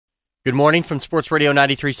Good morning from Sports Radio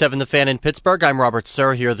 93.7 The Fan in Pittsburgh. I'm Robert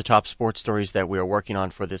Sir. Here are the top sports stories that we are working on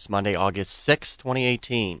for this Monday, August 6,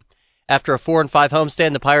 2018. After a 4-5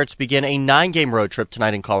 homestand, the Pirates begin a 9-game road trip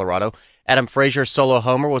tonight in Colorado. Adam Frazier's solo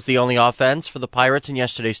homer was the only offense for the Pirates in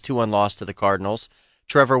yesterday's 2-1 loss to the Cardinals.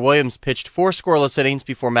 Trevor Williams pitched 4 scoreless innings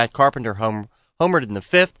before Matt Carpenter homered in the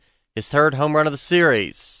 5th, his 3rd home run of the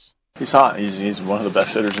series. He's hot. He's one of the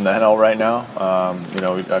best hitters in the NL right now.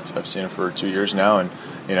 I've seen him for 2 years now, and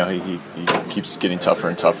he keeps getting tougher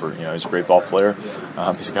and tougher. He's a great ball player.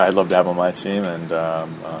 He's a guy I'd love to have on my team, and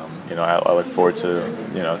I look forward to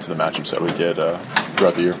the matchups that we get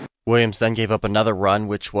throughout the year. Williams then gave up another run,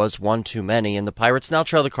 which was one too many, and the Pirates now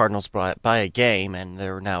trail the Cardinals by a game, and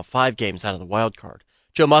they're now 5 games out of the wild card.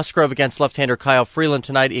 Joe Musgrove against left-hander Kyle Freeland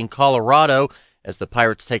tonight in Colorado as the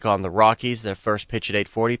Pirates take on the Rockies. Their first pitch at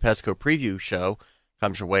 8:40. Pesco preview show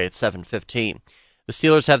comes your way at 7:15. The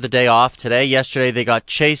Steelers have the day off today. Yesterday they got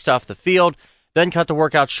chased off the field, then cut the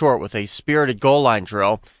workout short with a spirited goal line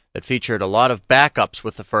drill that featured a lot of backups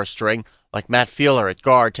with the first string, like Matt Feeler at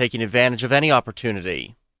guard, taking advantage of any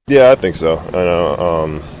opportunity. Yeah, I think so.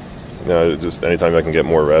 I know. Just anytime I can get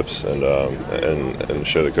more reps and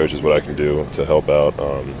show the coaches what I can do to help out,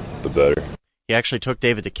 the better. He actually took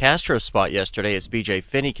David DeCastro's spot yesterday as B.J.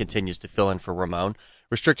 Finney continues to fill in for Ramon.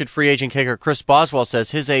 Restricted free agent kicker Chris Boswell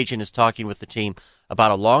says his agent is talking with the team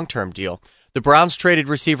about a long-term deal. The Browns traded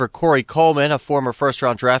receiver Corey Coleman, a former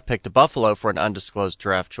first-round draft pick, to Buffalo for an undisclosed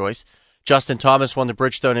draft choice. Justin Thomas won the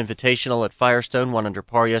Bridgestone Invitational at Firestone, 1 under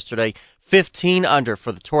par yesterday, 15 under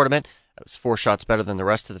for the tournament. That was 4 shots better than the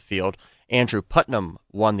rest of the field. Andrew Putnam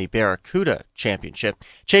won the Barracuda Championship.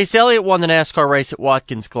 Chase Elliott won the NASCAR race at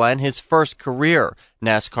Watkins Glen, his first career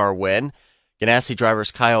NASCAR win. Ganassi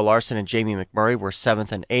drivers Kyle Larson and Jamie McMurray were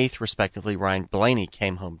 7th and 8th, respectively. Ryan Blaney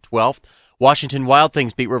came home 12th. Washington Wild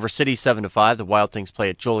Things beat River City 7-5. The Wild Things play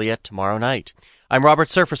at Joliet tomorrow night. I'm Robert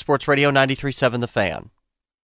Sir for Sports Radio 93.7 The Fan.